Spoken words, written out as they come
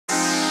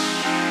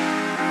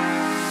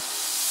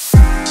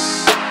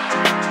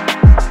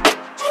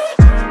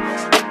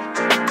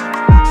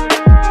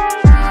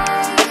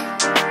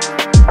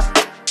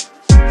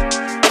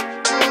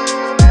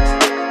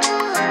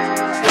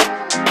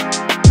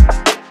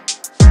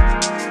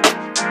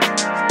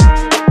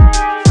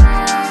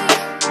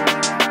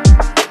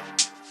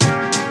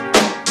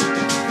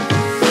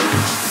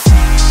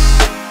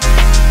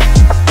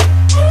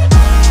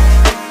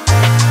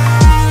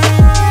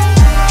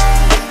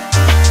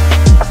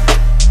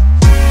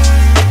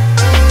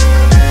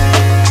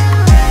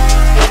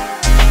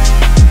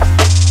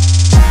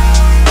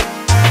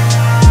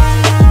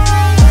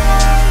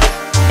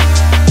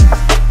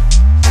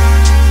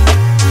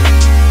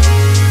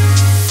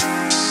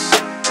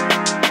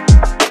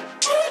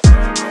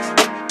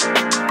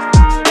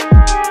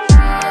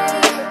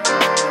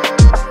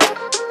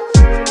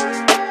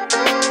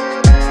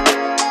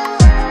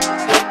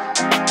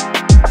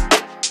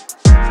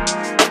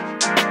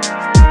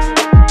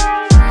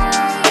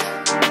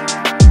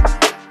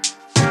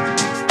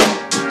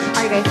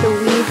Okay,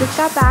 so we just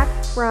got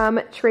back from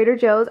Trader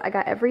Joe's. I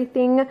got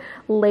everything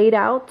laid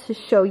out to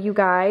show you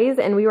guys,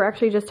 and we were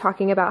actually just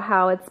talking about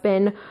how it's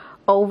been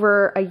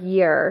over a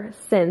year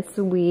since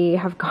we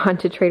have gone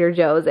to Trader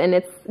Joe's, and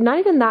it's not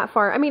even that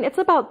far. I mean, it's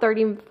about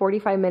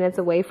 30-45 minutes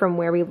away from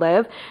where we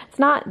live. It's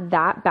not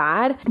that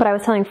bad, but I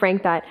was telling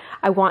Frank that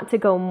I want to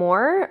go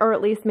more, or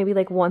at least maybe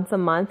like once a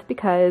month,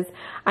 because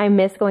I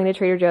miss going to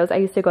Trader Joe's. I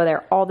used to go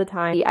there all the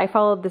time. I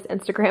follow this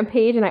Instagram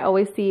page and I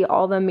always see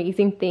all the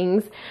amazing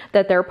things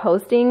that they're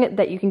posting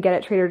that you can get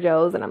at Trader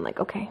Joe's, and I'm like,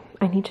 okay,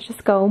 I need to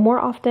just go more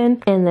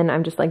often. And then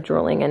I'm just like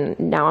drooling, and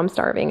now I'm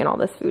starving, and all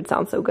this food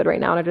sounds so good right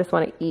now, and I just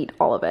want to eat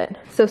all of it.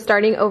 So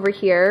starting over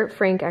here,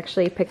 Frank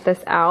actually picked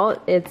this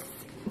out.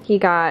 He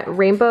got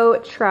rainbow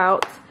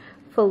trout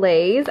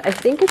fillets. I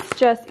think it's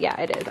just, yeah,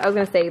 it is. I was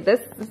gonna say,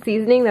 this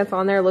seasoning that's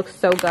on there looks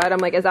so good. I'm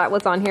like, is that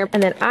what's on here?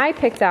 And then I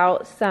picked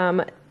out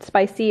some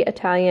spicy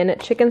Italian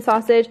chicken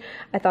sausage.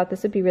 I thought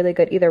this would be really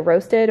good, either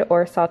roasted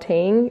or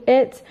sauteing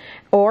it,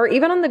 or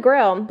even on the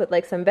grill with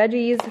like some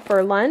veggies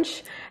for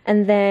lunch.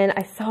 And then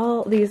I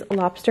saw these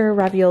lobster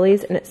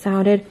raviolis, and it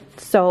sounded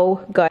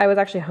so good. I was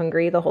actually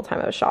hungry the whole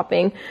time I was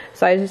shopping,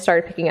 so I just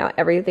started picking out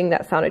everything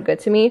that sounded good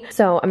to me.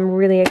 So I'm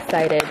really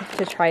excited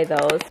to try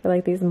those. I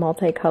like these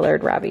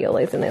multicolored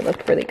raviolis, and they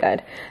looked really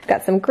good.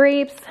 Got some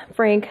grapes.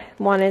 Frank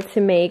wants to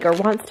make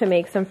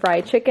some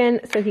fried chicken,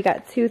 so he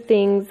got 2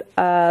 things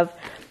of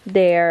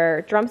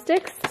their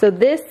drumsticks. So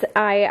this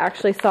I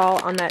actually saw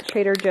on that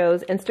Trader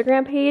Joe's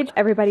Instagram page.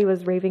 Everybody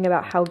was raving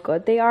about how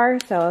good they are,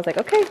 so I was like,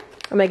 okay,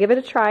 I'm gonna give it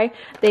a try.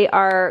 They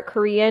are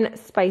Korean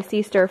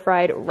spicy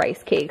stir-fried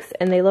rice cakes,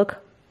 and they look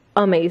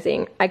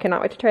amazing. I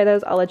cannot wait to try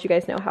those. I'll let you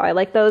guys know how I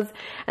like those.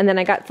 And then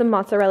I got some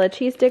mozzarella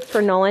cheese sticks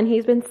for Nolan.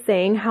 He's been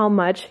saying how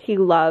much he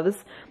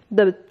loves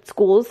the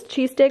school's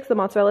cheese sticks, the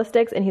mozzarella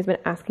sticks, and he's been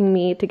asking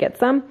me to get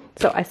some.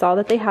 So I saw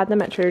that they had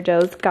them at Trader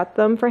Joe's, got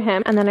them for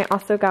him. And then I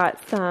also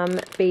got some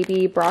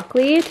baby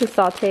broccoli to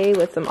saute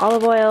with some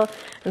olive oil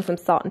and some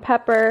salt and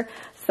pepper,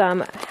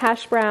 some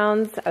hash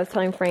browns. I was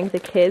telling Frank the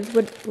kids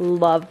would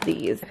love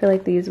these. I feel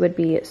like these would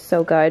be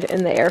so good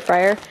in the air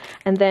fryer.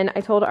 And then I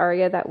told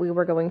Aria that we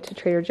were going to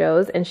Trader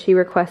Joe's, and she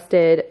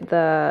requested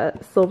the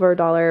silver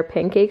dollar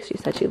pancakes. She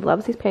said she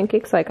loves these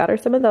pancakes, so I got her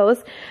some of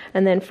those.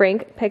 And then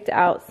Frank picked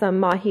out some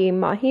mahi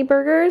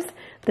burgers.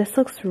 This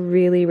looks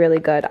really, really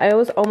good. I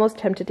was almost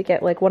tempted to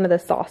get like one of the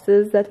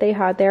sauces that they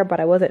had there, but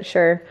I wasn't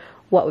sure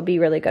what would be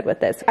really good with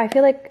this. I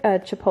feel like a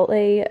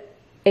chipotle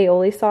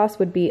aioli sauce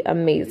would be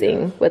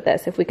amazing with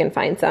this if we can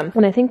find some.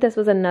 And I think this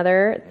was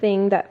another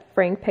thing that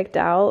Frank picked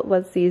out,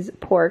 was these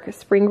pork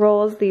spring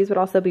rolls. These would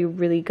also be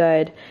really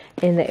good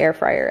in the air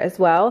fryer as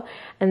well.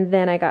 And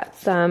then I got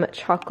some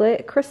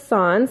chocolate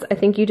croissants. I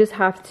think you just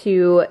have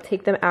to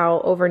take them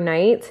out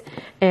overnight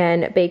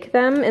and bake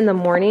them in the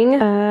morning.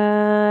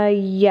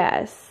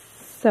 Yes.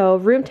 So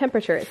room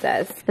temperature, it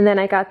says. And then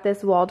I got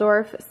this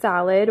Waldorf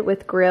salad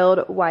with grilled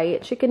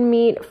white chicken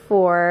meat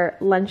for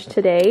lunch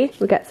today.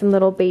 We got some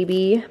little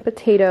baby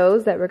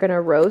potatoes that we're gonna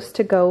roast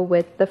to go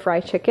with the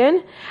fried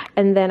chicken.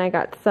 And then I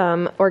got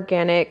some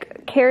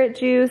organic carrot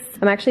juice.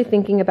 I'm actually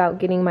thinking about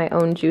getting my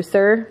own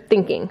juicer.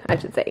 I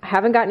should say. I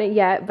haven't gotten it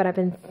yet, but I've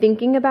been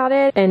thinking about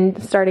it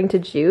and starting to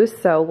juice,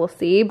 so we'll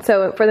see.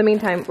 So for the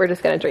meantime, we're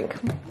just gonna drink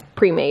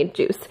pre-made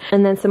juice.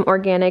 And then some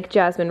organic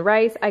jasmine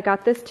rice. I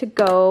got this to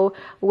go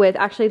with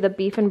actually the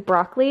beef and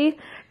broccoli.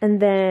 And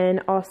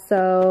then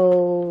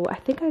also,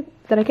 did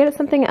I get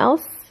something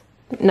else?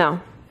 No,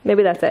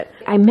 maybe that's it.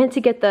 I meant to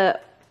get the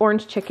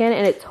orange chicken,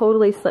 and it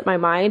totally slipped my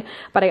mind,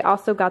 but I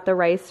also got the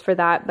rice for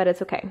that, but it's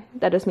okay.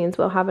 That just means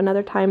we'll have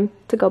another time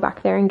to go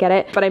back there and get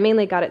it. But I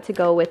mainly got it to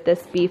go with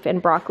this beef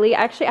and broccoli.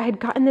 Actually, I had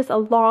gotten this a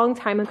long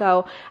time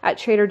ago at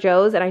Trader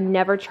Joe's, and I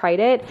never tried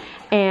it,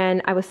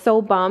 and I was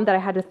so bummed that I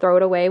had to throw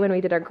it away when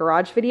we did our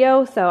garage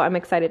video, so I'm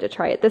excited to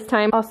try it this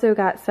time. Also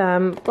got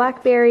some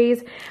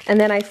blackberries, and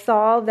then I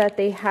saw that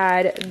they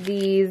had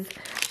these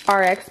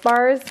RX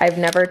bars. I've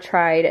never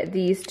tried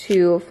these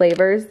 2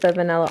 flavors, the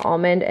vanilla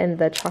almond and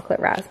the chocolate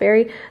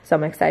raspberry, so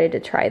I'm excited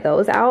to try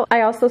those out.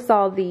 I also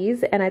saw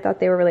these, and I thought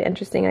they were really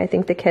interesting, and I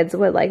think the kids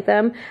would like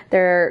them.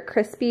 They're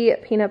crispy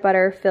peanut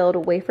butter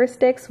filled wafer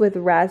sticks with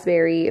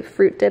raspberry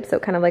fruit dip, so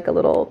kind of like a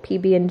little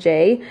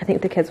PB&J. I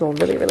think the kids will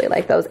really, really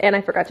like those. And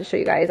I forgot to show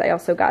you guys, I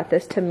also got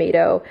this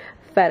tomato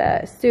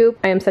feta soup.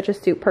 I am such a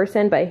soup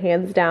person, but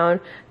hands down,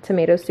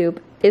 tomato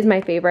soup is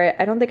my favorite.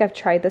 I don't think I've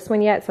tried this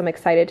one yet, so I'm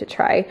excited to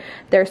try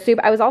their soup.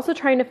 I was also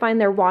trying to find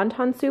their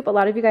wonton soup. A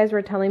lot of you guys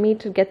were telling me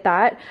to get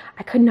that.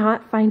 I could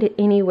not find it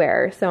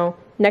anywhere, so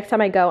next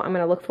time I go, I'm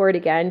gonna look for it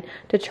again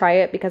to try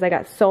it, because I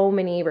got so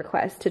many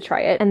requests to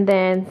try it. And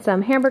then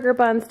some hamburger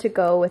buns to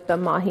go with the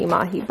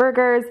mahi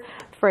burgers.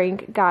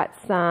 Frank got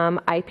some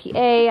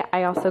IPA.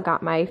 I also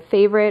got my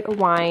favorite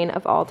wine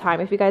of all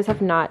time. If you guys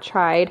have not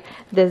tried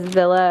this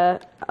Villa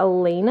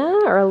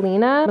Elena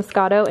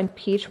Moscato and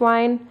peach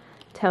wine,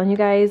 telling you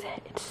guys,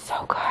 it's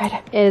so good.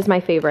 It is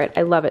my favorite.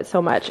 I love it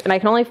so much. And I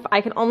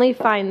can only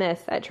find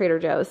this at Trader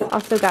Joe's.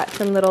 Also got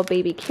some little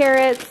baby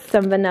carrots,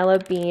 some vanilla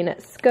bean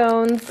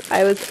scones.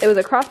 It was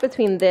a cross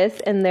between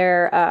this and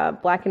their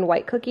black and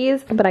white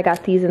cookies, but I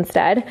got these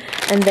instead.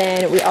 And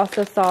then we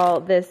also saw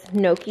this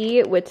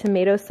gnocchi with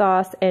tomato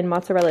sauce and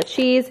mozzarella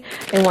cheese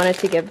and wanted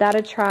to give that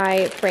a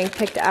try. Frank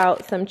picked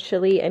out some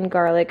chili and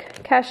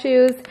garlic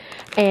cashews,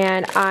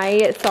 and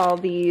I saw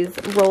these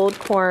rolled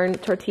corn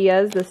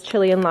tortillas, this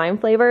chili and lime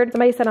flavored.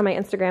 Somebody said on my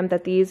Instagram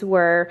that these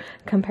were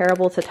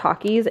comparable to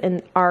Takis,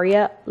 and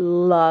Aria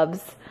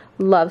loves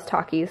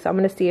Takis, so I'm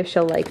gonna see if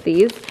she'll like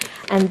these.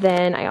 And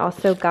then I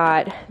also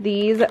got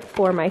these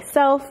for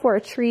myself for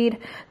a treat.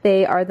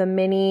 They are the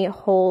mini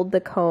hold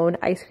the cone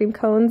ice cream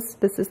cones.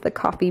 This is the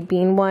coffee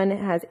bean one. It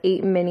has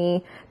 8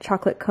 mini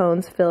chocolate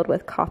cones filled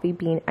with coffee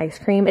bean ice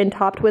cream and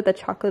topped with a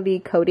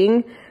chocolatey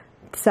coating.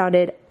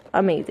 Sounded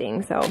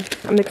amazing, so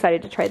I'm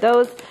excited to try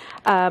those.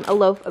 A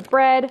loaf of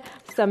bread,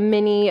 some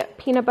mini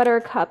peanut butter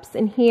cups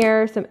in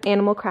here, some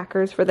animal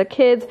crackers for the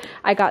kids.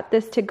 I got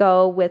this to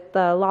go with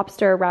the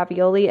lobster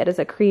ravioli. It is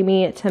a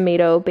creamy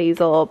tomato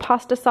basil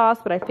pasta sauce,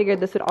 but I figured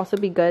this would also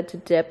be good to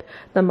dip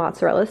the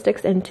mozzarella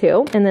sticks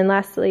into. And then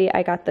lastly,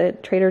 I got the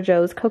Trader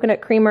Joe's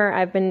coconut creamer.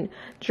 I've been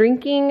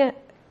drinking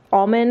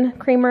almond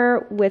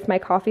creamer with my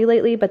coffee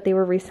lately, but they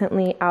were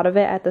recently out of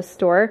it at the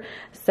store,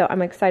 so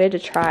I'm excited to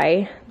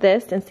try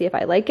this and see if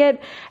I like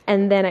it.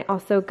 And then I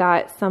also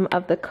got some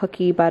of the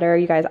cookie butter.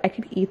 You guys, I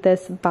could eat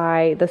this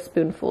by the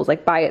spoonfuls,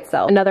 like by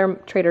itself. Another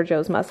Trader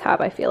Joe's must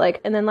have, I feel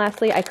like. And then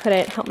lastly, I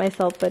couldn't help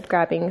myself but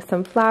grabbing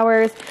some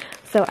flowers,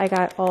 so I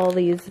got all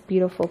these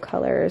beautiful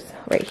colors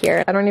right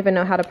here. I don't even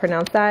know how to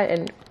pronounce that,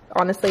 and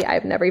honestly,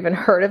 I've never even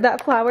heard of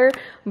that flower,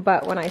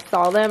 but when I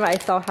saw them, I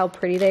saw how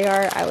pretty they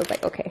are. I was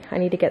like, okay, I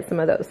need to get some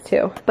of those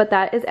too. But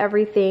that is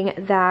everything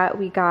that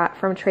we got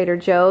from Trader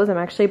Joe's. I'm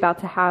actually about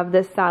to have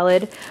this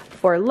salad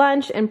for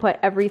lunch and put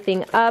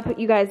everything up.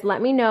 You guys, let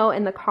me know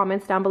in the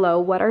comments down below,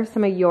 what are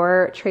some of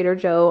your Trader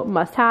Joe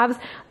must-haves?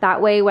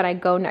 That way, when I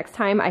go next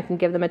time, I can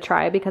give them a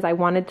try, because I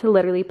wanted to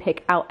literally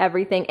pick out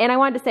everything. And I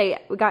wanted to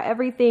say, we got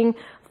everything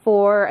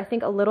for, I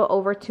think, a little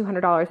over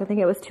 $200. I think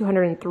it was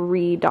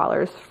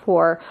 $203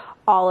 for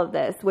all of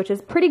this, which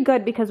is pretty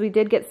good because we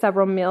did get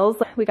several meals.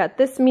 We got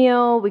this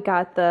meal, we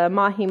got the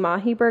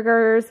mahi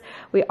burgers,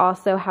 we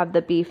also have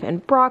the beef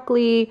and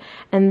broccoli,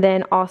 and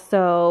then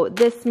also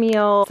this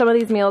meal. Some of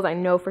these meals I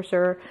know for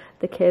sure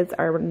the kids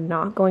are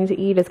not going to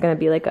eat. It's going to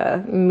be like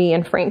a me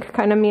and Frank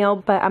kind of meal,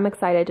 but I'm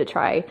excited to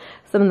try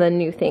some of the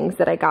new things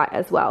that I got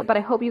as well. But I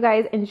hope you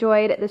guys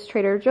enjoyed this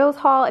Trader Joe's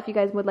haul. If you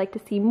guys would like to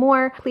see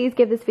more, please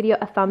give this video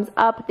a thumbs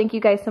up. Thank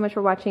you guys so much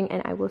for watching,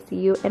 and I will see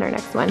you in our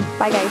next one.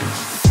 Bye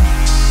guys.